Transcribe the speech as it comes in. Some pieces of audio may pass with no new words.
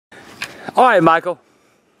All right, Michael.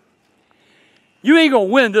 You ain't gonna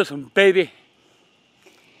win this one, baby.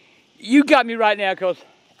 You got me right now, because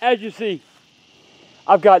as you see,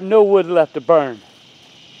 I've got no wood left to burn.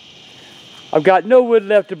 I've got no wood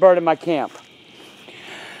left to burn in my camp.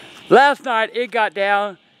 Last night, it got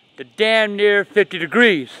down to damn near 50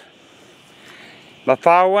 degrees. My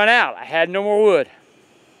fire went out. I had no more wood.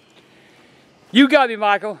 You got me,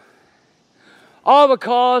 Michael. All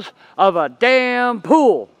because of a damn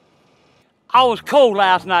pool. I was cold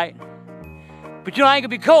last night, but you know, I ain't gonna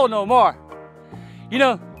be cold no more. You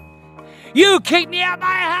know, you kicked me out of my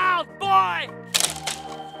house, boy!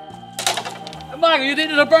 Michael, you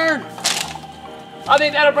think it'll burn? I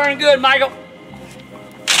think that'll burn good, Michael.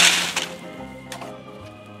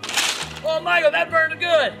 Oh, Michael, that burned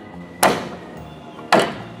good.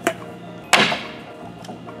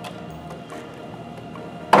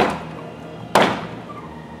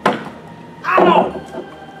 Ow!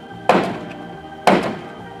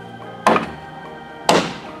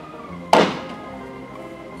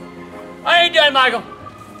 I ain't done, Michael.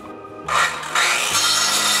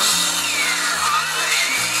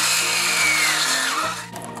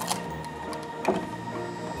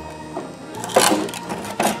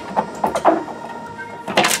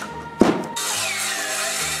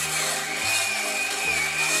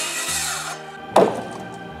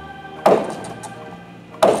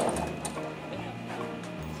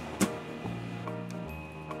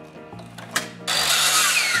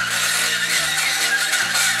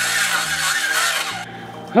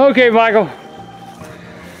 Okay, Michael,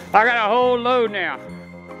 I got a whole load now.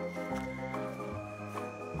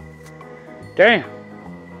 Damn.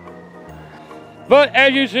 But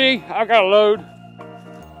as you see, I got a load.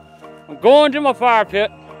 I'm going to my fire pit.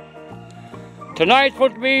 Tonight's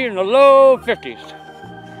supposed to be in the low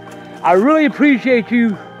 50s. I really appreciate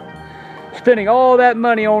you spending all that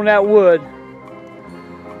money on that wood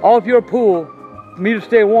off your pool for me to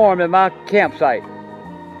stay warm at my campsite.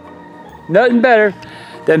 Nothing better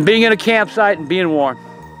than being in a campsite and being warm.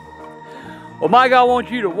 Well, Mike, I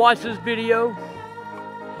want you to watch this video,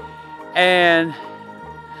 and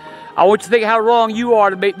I want you to think how wrong you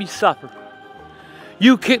are to make me suffer.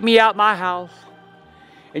 You kicked me out my house,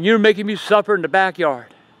 and you're making me suffer in the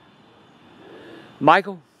backyard.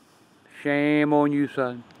 Michael, shame on you,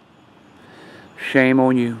 son. Shame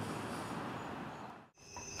on you.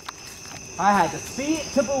 I had to see it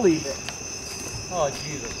to believe it. Oh,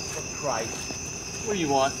 Jesus Christ. What do you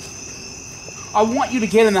want? I want you to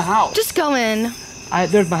get in the house. Just go in.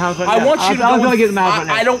 There's my house right now. I want you to I'm gonna get in the house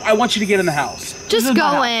right now. I want you to get in the house. Just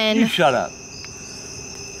go in. You shut up.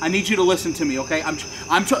 I need you to listen to me, okay?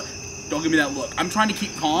 Don't give me that look. I'm trying to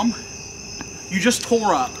keep calm. You just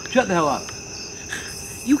tore up. Shut the hell up.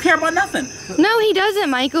 You care about nothing. No, he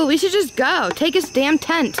doesn't, Michael. We should just go. Take his damn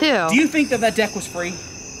tent, too. Do you think that deck was free?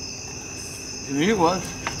 To me, it was.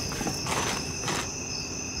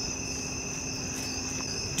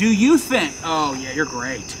 Do you think, oh yeah, you're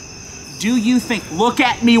great. Do you think, look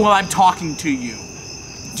at me while I'm talking to you.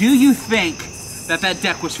 Do you think that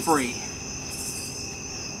deck was free?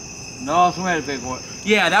 No, somebody had to pay for it.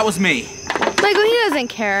 Yeah, that was me. Michael, he doesn't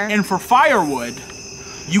care. And for firewood,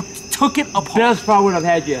 you took it apart. Best firewood I've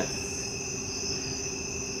had yet.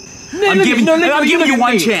 I'm giving you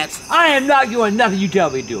one chance. I am not doing nothing you tell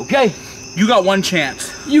me to do, okay? You got one chance.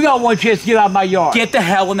 You got one chance to get out of my yard. Get the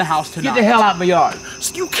hell in the house tonight. Get the hell out of my yard.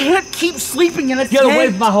 You can't keep sleeping in a tent. Get away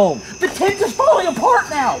from my home. The tent is falling apart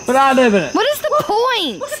now. But I live in it. What is the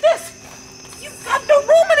point? Look at this. You've got no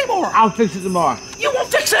room anymore. I'll fix it tomorrow. You won't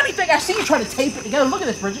fix anything. I see you trying to tape it together. Look at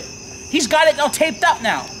this, Bridget. He's got it all taped up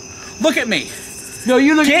now. Look at me. No,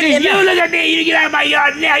 you look at me. You look at me. You get out of my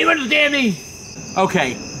yard now. You understand me?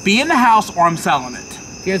 Okay, be in the house or I'm selling it.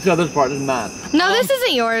 Can't sell this part. This is mine. No, this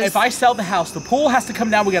isn't yours. If I sell the house, the pool has to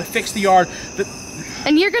come down. We got to fix the yard.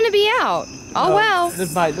 And you're going to be out. Oh, No, well.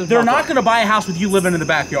 They're not going to buy a house with you living in the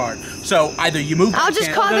backyard. So either you move. I'll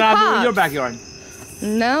just call the Then I'm moving cops. your backyard.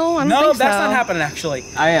 No, I don't No, think that's so. not happening, actually.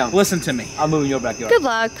 I am. Listen to me. I'm moving your backyard. Good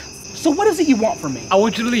luck. So what is it you want from me? I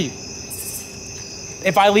want you to leave.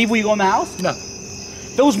 If I leave, will you go in the house? No.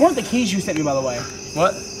 Those weren't the keys you sent me, by the way.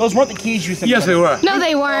 What? Those weren't the keys you sent me. Yes, they were. No,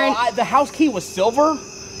 they weren't. The house key was silver.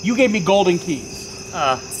 You gave me golden keys.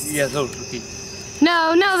 Yes, those were the keys.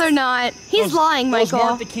 No, they're not. He's lying, Those Michael.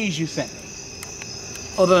 weren't the keys you sent me.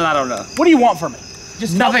 Oh, then I don't know. What do you want from me?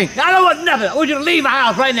 Just tell Nothing. me. I don't want nothing. I want you to leave my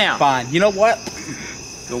house right now. Fine. You know what?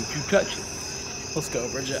 Don't you touch it. Let's go,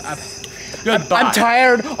 Bridget. Goodbye. I'm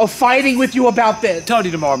tired of fighting with you about this. Tell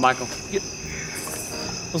you tomorrow, Michael.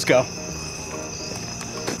 Let's go.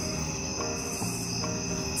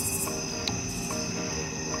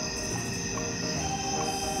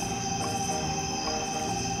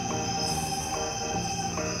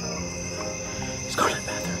 Let's go to the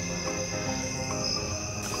bathroom.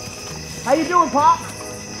 How you doing, Pop?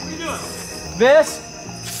 What are you doing? This?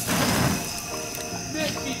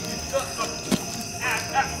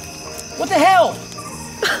 What the hell?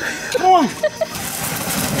 Come on.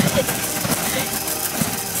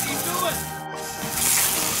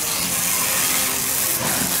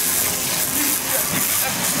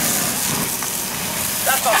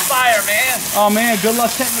 That's on fire, man. Oh man, good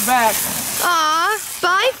luck taking it back. Aw,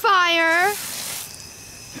 bye, fire.